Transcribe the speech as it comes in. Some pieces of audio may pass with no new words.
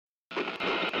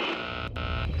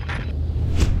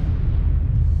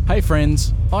Hey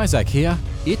friends, Isaac here.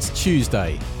 It's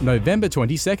Tuesday, November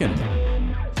 22nd.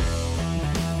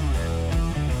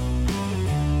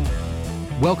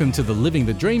 Welcome to the Living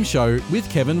the Dream Show with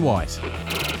Kevin White.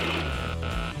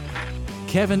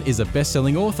 Kevin is a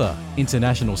best-selling author,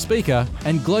 international speaker,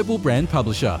 and global brand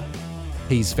publisher.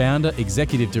 He's founder,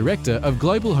 executive director of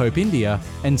Global Hope India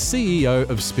and CEO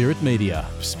of Spirit Media.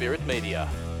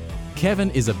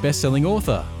 Kevin is a best-selling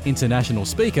author, international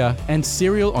speaker, and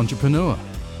serial entrepreneur.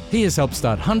 He has helped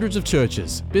start hundreds of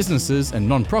churches, businesses, and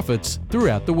non-profits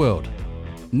throughout the world.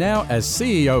 Now, as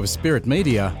CEO of Spirit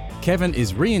Media, Kevin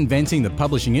is reinventing the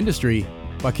publishing industry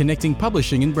by connecting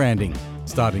publishing and branding,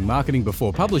 starting marketing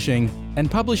before publishing,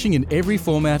 and publishing in every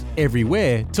format,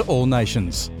 everywhere, to all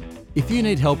nations. If you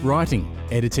need help writing,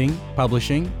 editing,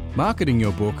 publishing, marketing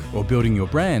your book, or building your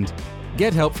brand,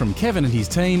 get help from Kevin and his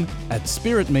team at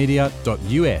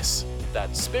spiritmedia.us.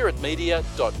 That's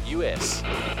spiritmedia.us.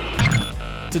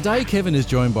 Today, Kevin is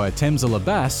joined by Temzala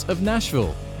Bass of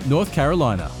Nashville, North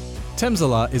Carolina.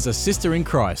 Temzala is a sister in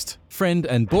Christ, friend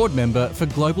and board member for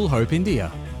Global Hope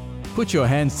India. Put your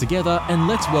hands together and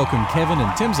let's welcome Kevin and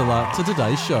Temzala to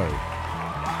today's show.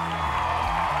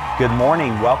 Good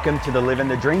morning. Welcome to the Living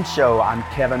the Dream Show. I'm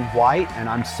Kevin White, and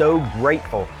I'm so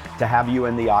grateful to have you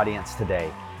in the audience today.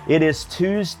 It is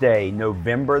Tuesday,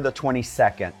 November the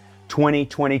 22nd,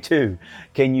 2022.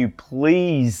 Can you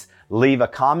please leave a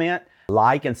comment,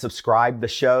 like, and subscribe the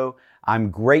show?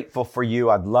 I'm grateful for you.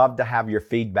 I'd love to have your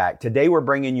feedback. Today, we're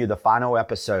bringing you the final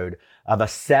episode of a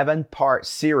 7-part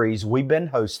series we've been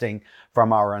hosting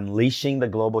from our Unleashing the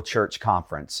Global Church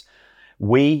conference.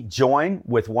 We join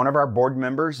with one of our board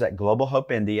members at Global Hope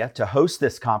India to host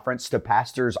this conference to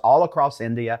pastors all across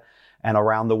India and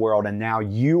around the world. And now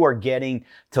you are getting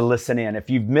to listen in. If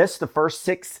you've missed the first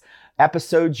 6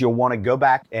 episodes, you'll want to go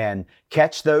back and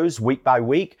catch those week by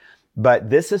week. But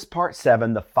this is part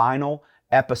 7, the final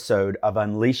episode of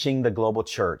Unleashing the Global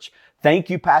Church. Thank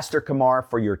you, Pastor Kumar,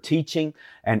 for your teaching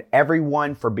and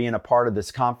everyone for being a part of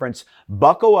this conference.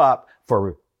 Buckle up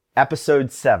for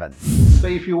episode 7. So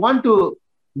if you want to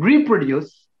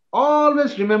reproduce,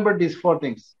 always remember these 4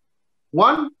 things.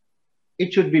 1,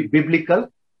 it should be biblical.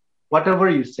 Whatever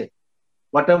you say,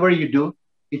 whatever you do,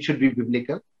 it should be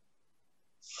biblical.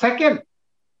 2nd,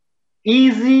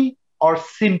 easy or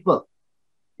simple.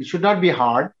 It should not be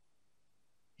hard.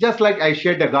 Just like I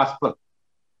shared the gospel,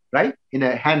 right? In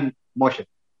a hand motion.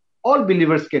 All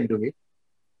believers can do it.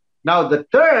 Now, the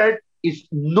 3rd is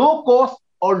no cost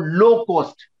or low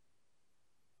cost.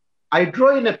 I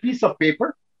draw in a piece of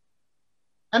paper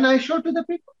and I show to the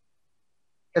people.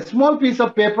 A small piece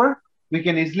of paper, we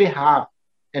can easily have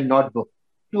a notebook.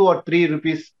 2 or 3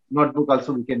 rupees notebook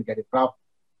also we can get it.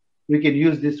 We can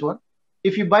use this one.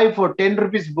 If you buy for 10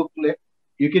 rupees booklet,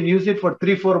 you can use it for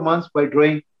 3-4 months by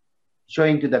drawing,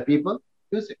 showing to the people.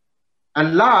 Use it.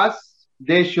 And last,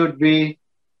 they should be,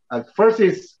 first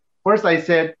I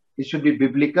said it should be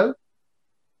biblical,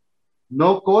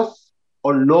 no cost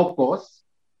or low cost,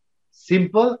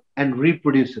 simple and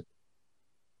reproducible.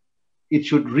 It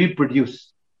should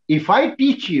reproduce. If I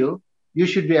teach you, you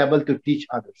should be able to teach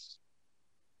others.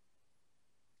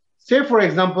 Say, for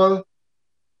example,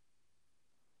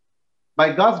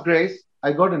 by God's grace,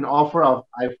 I got an offer of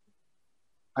iPhone.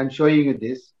 I'm showing you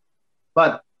this.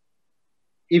 But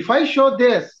if I show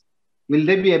this, will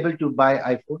they be able to buy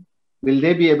iPhone? Will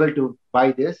they be able to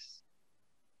buy this?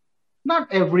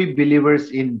 Not every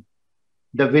believers in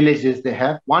the villages they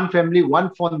have. One family,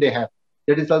 one phone they have.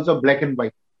 That is also black and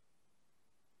white.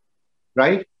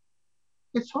 Right?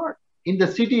 It's hard. In the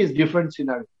city is different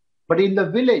scenario. But in the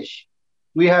village,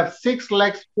 we have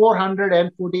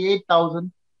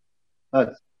 648,000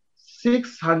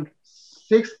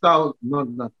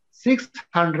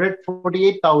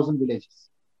 villages.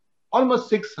 Almost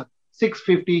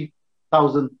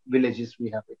 650,000 villages we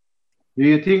have. Do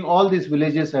you think all these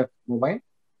villages have mobile?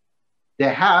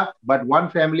 They have, but one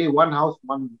family, one house,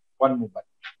 one mobile.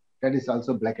 That is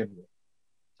also black and white.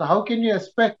 So how can you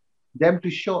expect them to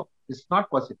show? It's not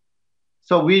possible.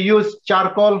 So we use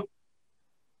charcoal.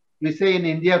 We say in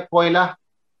India, koila,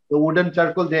 the wooden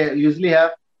charcoal they usually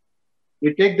have.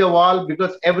 We take the wall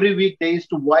because every week they used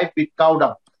to wipe with cow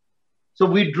dung. So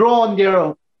we draw on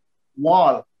their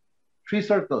wall 3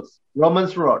 circles,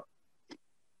 Romans road.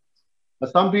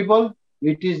 But some people,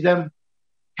 we teach them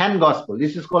hand gospel.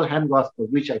 This is called hand gospel,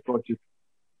 which I taught you.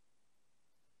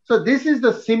 So this is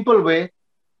the simple way.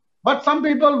 But some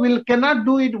people cannot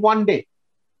do it one day.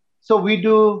 So we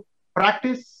do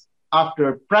practice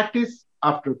after practice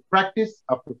after practice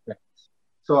after practice.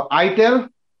 So I tell,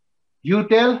 you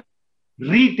tell,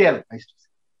 retell. I used to say.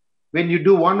 When you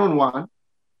do one-on-one,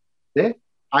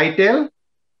 I tell,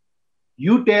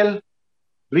 You tell,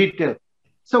 retell.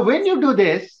 So when you do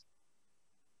this,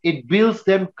 it builds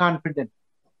them confidence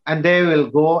and they will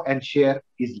go and share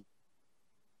easily.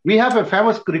 We have a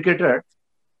famous cricketer.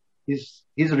 He's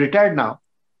retired now.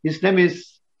 His name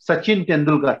is Sachin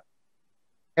Tendulkar.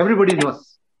 Everybody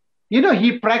knows. You know,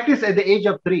 he practiced at the age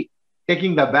of 3,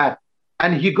 taking the bat.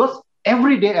 And he goes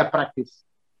every day at practice.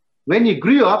 When he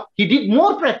grew up, he did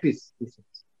more practice.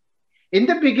 In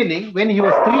the beginning, when he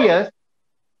was 3 years,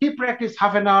 he practiced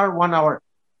half an hour, 1 hour.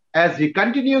 As he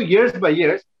continued years by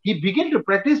years, he began to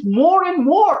practice more and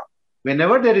more.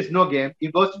 Whenever there is no game, he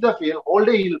goes to the field, all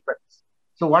day he will practice.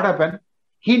 So what happened?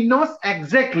 He knows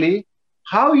exactly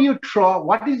how you throw,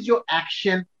 what is your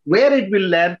action, where it will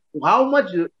land, how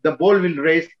much the ball will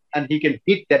raise, and he can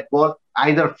hit that ball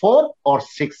either 4 or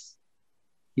 6.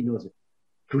 He knows it.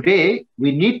 Today,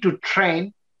 we need to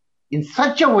train in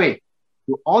such a way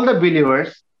to all the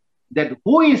believers that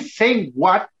who is saying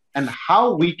what and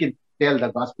how we can tell the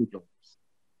gospel to others.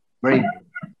 Very important.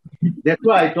 That's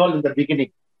why I told in the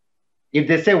beginning. If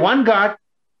they say one God,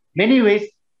 many ways,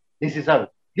 this is how.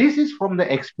 This is from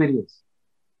the experience.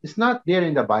 It's not there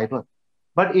in the Bible,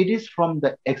 but it is from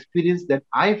the experience that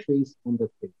I face on the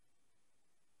field.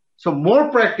 So more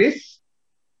practice,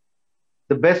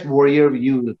 the best warrior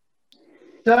you will.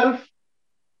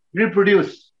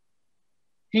 Self-reproduce.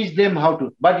 Teach them how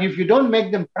to. But if you don't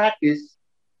make them practice,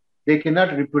 they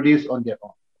cannot reproduce on their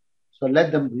own. So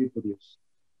let them reproduce.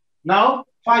 Now,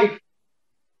 5.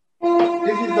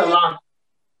 This is the last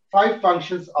 5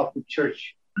 functions of the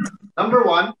church. Number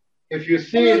 1, if you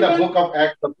see in the book of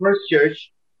Acts, the first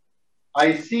church,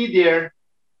 I see their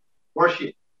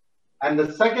worship. And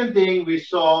the second thing we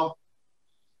saw,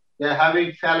 they're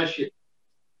having fellowship,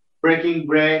 breaking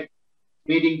bread,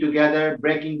 meeting together.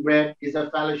 Breaking bread is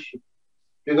a fellowship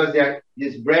because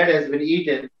this bread has been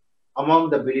eaten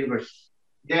among the believers.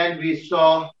 Then we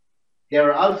saw they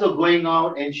were also going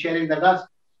out and sharing the gospel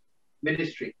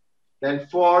ministry. Then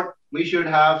 4th, we should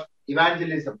have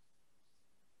evangelism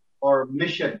or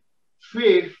mission.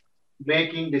 5th,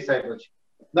 making discipleship.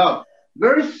 Now,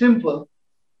 very simple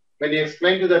when you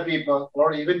explain to the people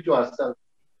or even to ourselves.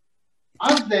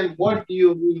 Ask them, what do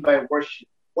you mean by worship?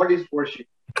 What is worship?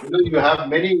 You know, you have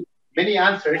many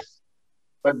answers,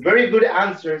 but very good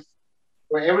answers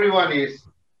for everyone is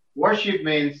worship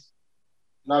means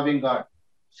loving God.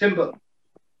 Simple.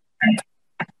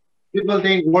 People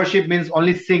think worship means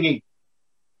only singing.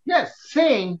 Yes,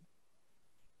 sing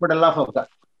for the love of God.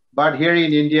 But here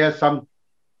in India, some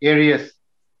areas,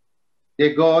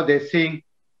 they go, they sing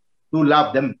to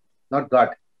love them, not God.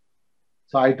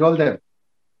 So I told them,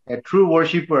 a true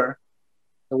worshiper,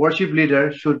 the worship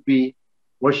leader should be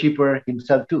worshiper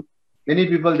himself too. Many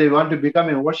people, they want to become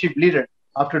a worship leader.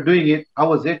 After doing it, how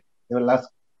was it? They will ask.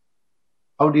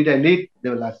 How did I lead? They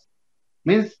will ask.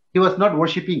 Means he was not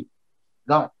worshiping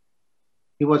God.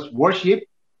 He was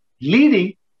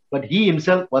leading, but he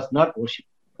himself was not worshiping.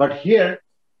 But here,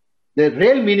 the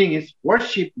real meaning is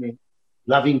worship means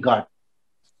loving God.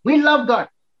 We love God.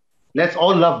 Let's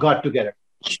all love God together.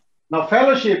 Now,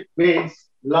 fellowship means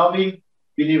loving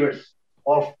believers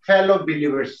or fellow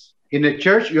believers. In a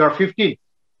church, you are 15.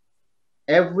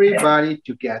 Everybody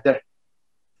together.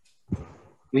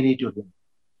 We need to love.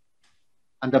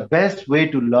 And the best way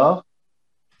to love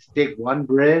is take one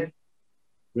bread,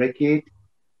 break it,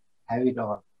 have it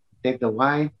all. Take the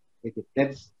wine, take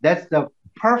it. That's the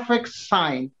perfect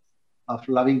sign of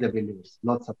loving the believers.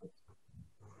 Lord's Supper.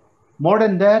 More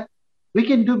than that, we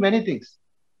can do many things.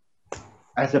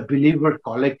 As a believer,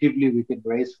 collectively, we can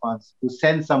raise funds to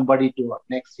send somebody to our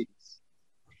next cities.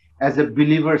 As a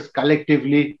believers,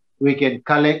 collectively, we can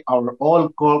collect our all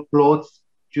clothes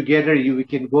together. We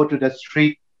can go to the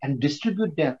street and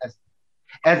distribute them.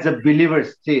 As a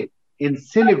believers, say, in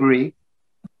Siliguri,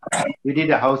 we did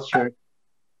a house church.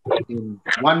 In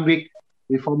 1 week,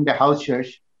 we formed a house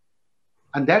church.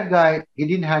 And that guy, he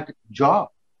didn't have a job.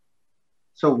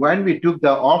 So when we took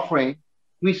the offering,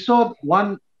 we saw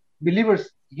one believers,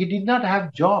 he did not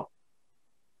have job.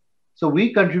 So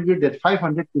we contributed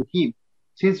 500 to him.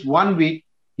 Since 1 week,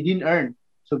 he didn't earn.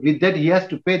 So with that, he has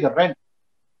to pay the rent.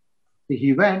 So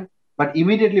he went, but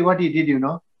immediately what he did,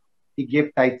 he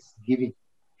gave tithes, giving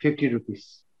 50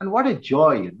 rupees. And what a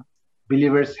joy,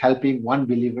 believers helping one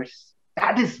believers.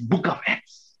 That is Book of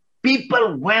Acts.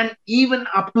 People went even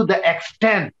up to the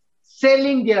extent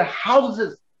selling their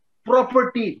houses,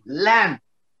 property, land,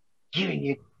 giving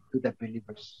it to the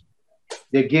believers.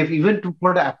 They gave even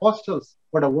for the apostles,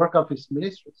 for the work of his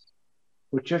ministries,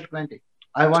 for church planting.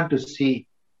 I want to see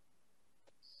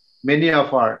many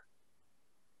of our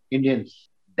Indians,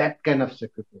 that kind of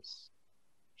sacrifice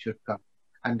should come.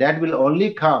 And that will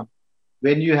only come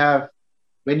when you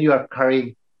are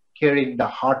carrying the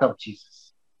heart of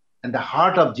Jesus. And the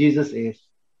heart of Jesus is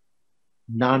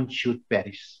none should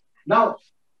perish. Now,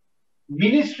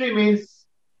 ministry means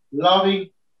loving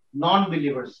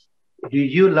non-believers. Do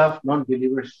you love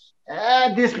non-believers?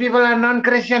 These people are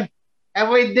non-Christian.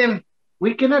 Avoid them.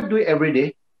 We cannot do it every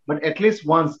day, but at least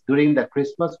once during the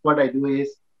Christmas, what I do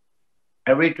is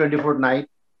every 24th night,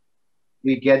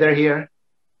 we gather here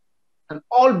and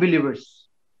all believers,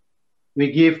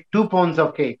 we give 2 pounds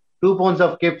of cake, 2 pounds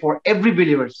of cake for every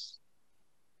believers.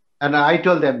 And I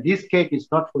told them, this cake is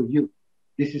not for you.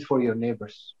 This is for your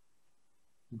neighbors.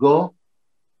 Go,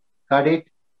 cut it,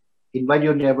 invite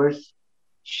your neighbors,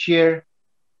 share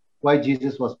why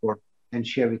Jesus was born, and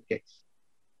share with cakes.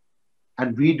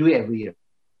 And we do every year.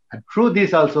 And through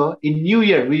this also, in New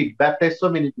Year, we baptize so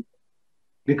many people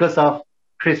because of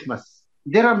Christmas.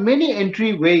 There are many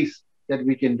entry ways that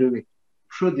we can do it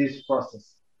through this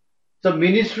process. So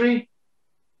ministry,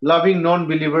 loving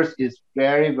non-believers is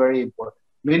very, very important.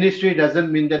 Ministry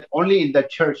doesn't mean that only in the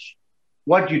church,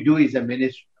 what you do is a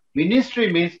ministry.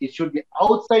 Ministry means it should be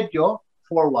outside your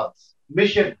four walls.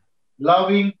 Mission,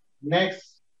 loving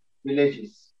next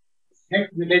villages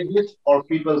or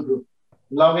people group,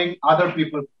 loving other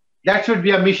people. That should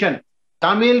be a mission.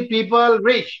 Tamil people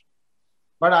rich,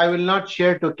 but I will not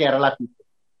share to Kerala people.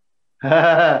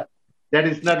 That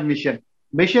is not mission.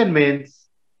 Mission means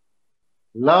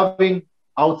loving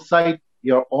outside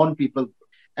your own people.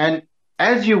 And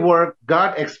as you work,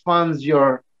 God expands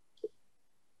your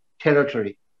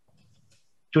territory.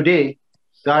 Today,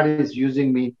 God is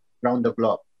using me around the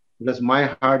globe because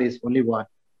my heart is only one: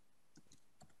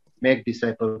 make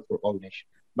disciples for all nations.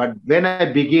 But when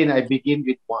I begin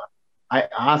with one. I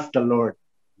asked the Lord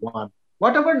one.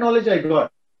 Whatever knowledge I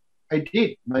got, I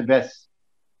did my best,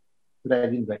 but I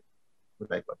didn't get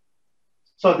what I got.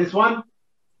 So this 1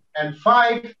 and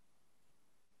 5,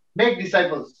 make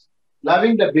disciples,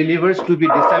 loving the believers to be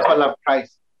disciple of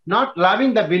Christ, not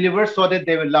loving the believers so that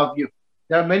they will love you.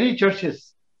 There are many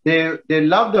churches, they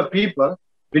love the people,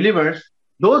 believers,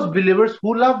 those believers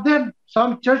who love them.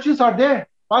 Some churches are there.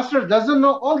 Pastor doesn't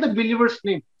know all the believers'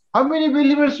 name. How many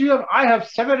believers you have? I have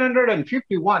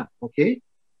 751. Okay.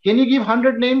 Can you give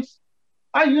 100 names?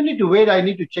 You need to wait. I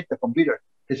need to check the computer.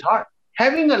 It's hard.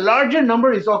 Having a larger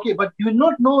number is okay, but you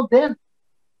not know them.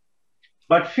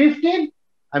 But 15,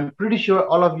 I'm pretty sure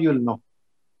all of you will know.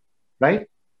 Right?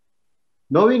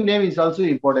 Knowing name is also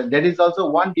important. That is also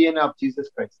one DNA of Jesus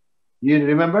Christ. You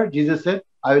remember Jesus said,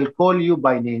 I will call you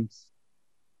by names.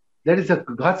 That is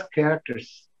God's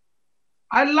characters.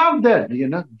 I love that,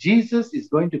 Jesus is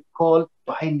going to call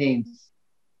by names.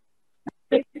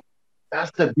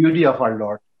 That's the beauty of our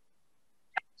Lord.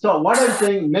 So what I'm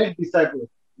saying, make disciples,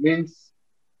 means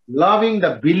loving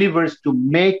the believers to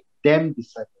make them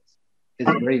disciples. Is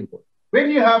very important.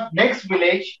 When you have next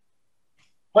village,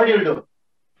 what do?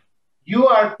 You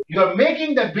are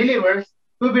making the believers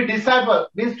to be disciples,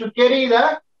 means to carry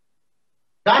the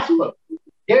gospel,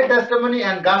 their testimony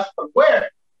and gospel.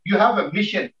 Where you have a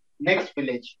mission. Next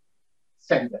village,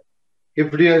 send them.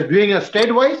 If you are doing a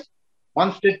state-wise,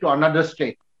 one state to another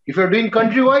state. If you're doing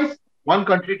country-wise, one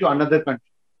country to another country.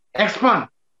 Expand.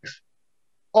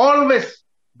 Always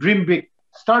dream big.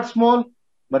 Start small,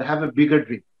 but have a bigger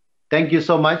dream. Thank you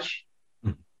so much.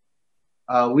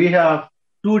 We have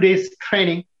 2 days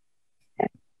training,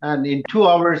 and in 2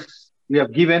 hours we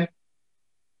have given.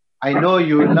 I know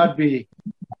you will not be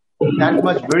that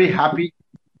much very happy,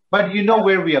 but you know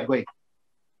where we are going.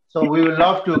 So we will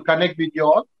love to connect with you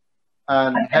all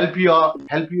and help you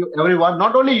everyone,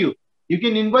 not only you. You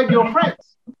can invite your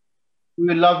friends. We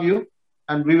will love you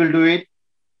and we will do it.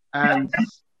 And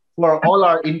for all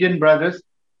our Indian brothers,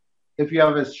 if you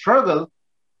have a struggle,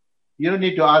 you don't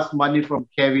need to ask money from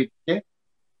Kevin. Okay?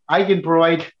 I can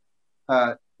provide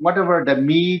whatever the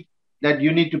meat that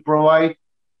you need to provide,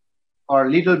 or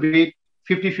little bit,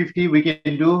 50-50 we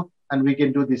can do, and we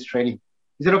can do this training.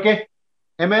 Is it okay?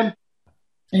 Amen.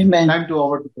 Amen. Time to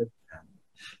over to you.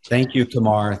 Thank you,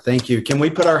 Kumar. Thank you. Can we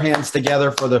put our hands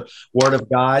together for the word of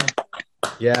God?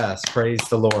 Yes, praise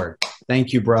the Lord.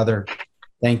 Thank you, brother.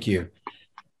 Thank you.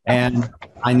 And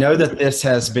I know that this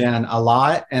has been a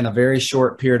lot in a very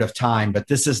short period of time, but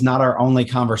this is not our only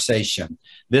conversation.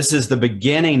 This is the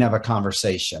beginning of a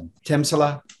conversation.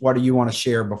 Timsala, what do you want to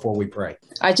share before we pray?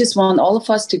 I just want all of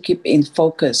us to keep in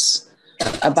focus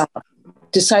about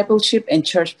discipleship and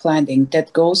church planting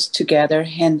that goes together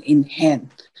hand in hand.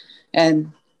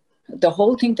 And the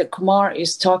whole thing that Kumar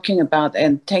is talking about,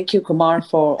 and thank you, Kumar,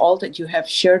 for all that you have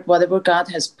shared, whatever God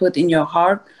has put in your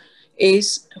heart,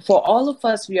 is for all of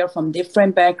us, we are from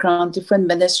different background, different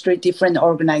ministry, different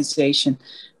organization.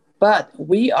 but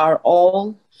we are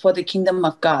all for the kingdom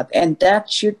of God, and that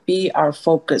should be our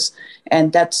focus.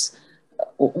 And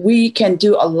we can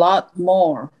do a lot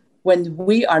more when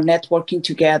we are networking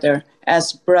together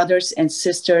as brothers and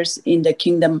sisters in the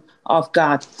kingdom of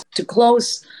God. To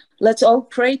close, let's all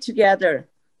pray together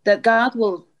that God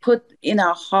will put in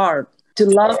our heart to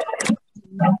love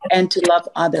and to love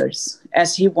others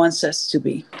as He wants us to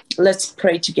be. Let's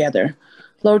pray together.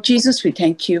 Lord Jesus, we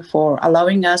thank you for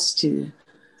allowing us to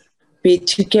be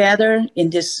together in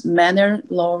this manner,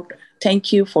 Lord.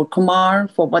 Thank you for Kumar,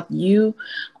 for what you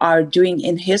are doing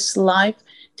in his life.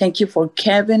 Thank you for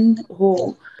Kevin,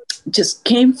 who just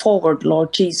came forward,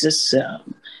 Lord Jesus,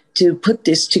 to put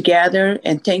this together.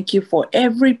 And thank you for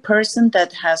every person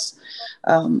that has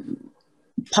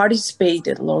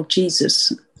participated, Lord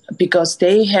Jesus, because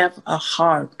they have a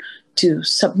heart to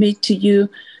submit to you.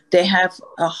 They have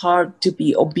a heart to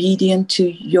be obedient to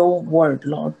your word,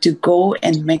 Lord, to go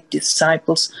and make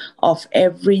disciples of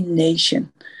every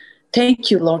nation. Thank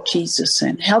you, Lord Jesus,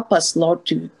 and help us, Lord,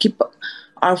 to keep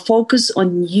our focus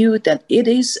on you, that it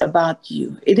is about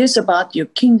you. It is about your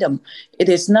kingdom. It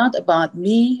is not about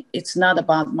me. It's not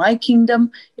about my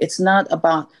kingdom. It's not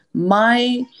about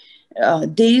my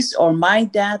this or my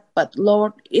that, but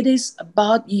Lord, it is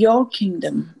about your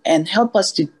kingdom, and help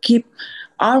us to keep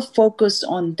our focus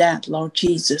on that, Lord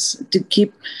Jesus, to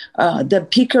keep the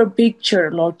bigger picture,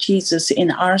 Lord Jesus,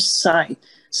 in our sight,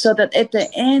 so that at the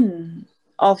end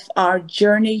of our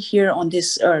journey here on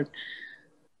this earth,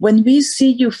 when we see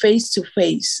you face to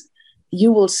face,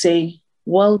 you will say,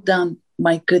 "Well done,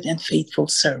 my good and faithful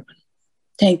servant."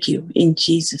 Thank you in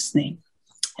Jesus' name.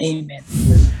 Amen.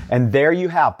 And there you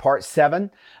have part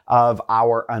 7 of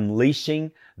our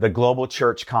Unleashing the Global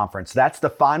Church Conference. That's the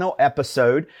final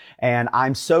episode, and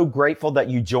I'm so grateful that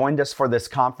you joined us for this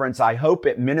conference. I hope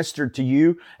it ministered to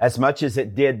you as much as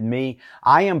it did me.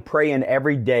 I am praying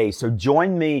every day, so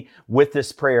join me with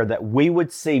this prayer that we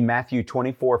would see Matthew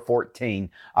 24:14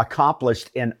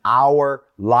 accomplished in our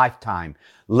lifetime.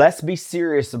 Let's be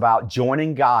serious about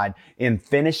joining God in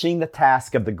finishing the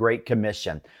task of the Great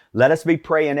Commission. Let us be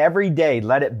praying every day.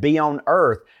 Let it be on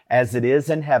earth as it is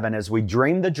in heaven, as we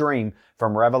dream the dream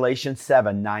from Revelation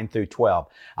 7:9-12.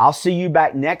 I'll see you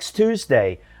back next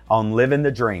Tuesday on Living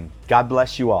the Dream. God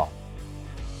bless you all.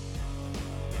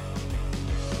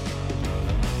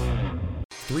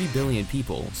 3 billion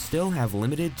people still have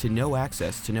limited to no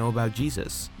access to know about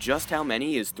Jesus. Just how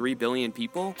many is 3 billion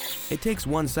people? It takes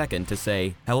 1 second to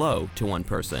say hello to one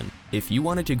person. If you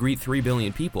wanted to greet 3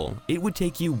 billion people, it would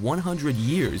take you 100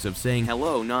 years of saying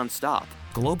hello nonstop.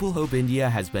 Global Hope India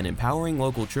has been empowering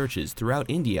local churches throughout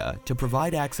India to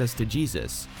provide access to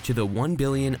Jesus to the 1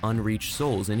 billion unreached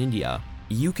souls in India.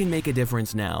 You can make a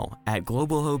difference now at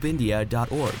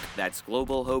globalhopeindia.org. That's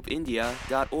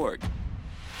globalhopeindia.org.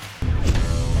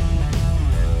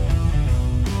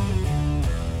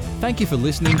 Thank you for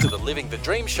listening to the Living the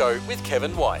Dream Show with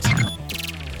Kevin White.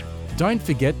 Don't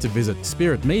forget to visit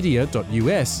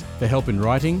spiritmedia.us for help in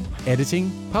writing,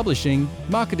 editing, publishing,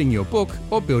 marketing your book,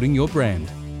 or building your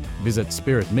brand. Visit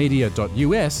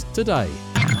spiritmedia.us today.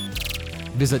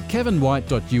 Visit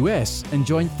kevinwhite.us and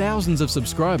join thousands of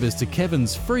subscribers to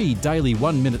Kevin's free daily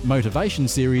 1-minute motivation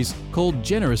series called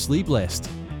Generously Blessed.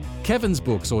 Kevin's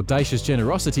books Audacious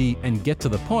Generosity and Get to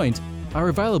the Point are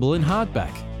available in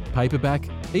hardback, paperback,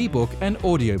 ebook and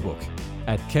audiobook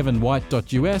at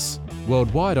kevinwhite.us,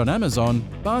 worldwide on Amazon,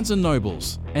 Barnes &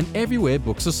 Nobles, and everywhere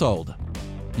books are sold.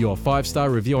 Your 5-star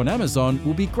review on Amazon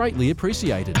will be greatly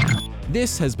appreciated.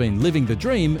 This has been Living the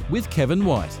Dream with Kevin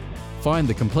White. Find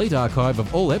the complete archive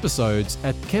of all episodes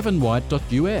at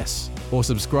kevinwhite.us or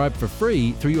subscribe for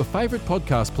free through your favourite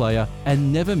podcast player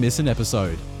and never miss an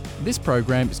episode. This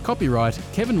program is copyright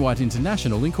Kevin White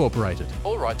International Incorporated.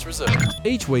 All rights reserved.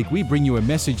 Each week we bring you a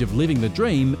message of living the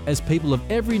dream as people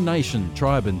of every nation,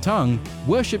 tribe and tongue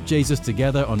worship Jesus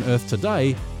together on earth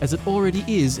today as it already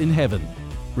is in heaven.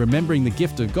 Remembering the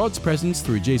gift of God's presence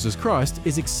through Jesus Christ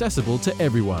is accessible to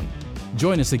everyone.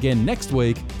 Join us again next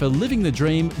week for Living the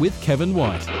Dream with Kevin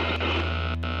White.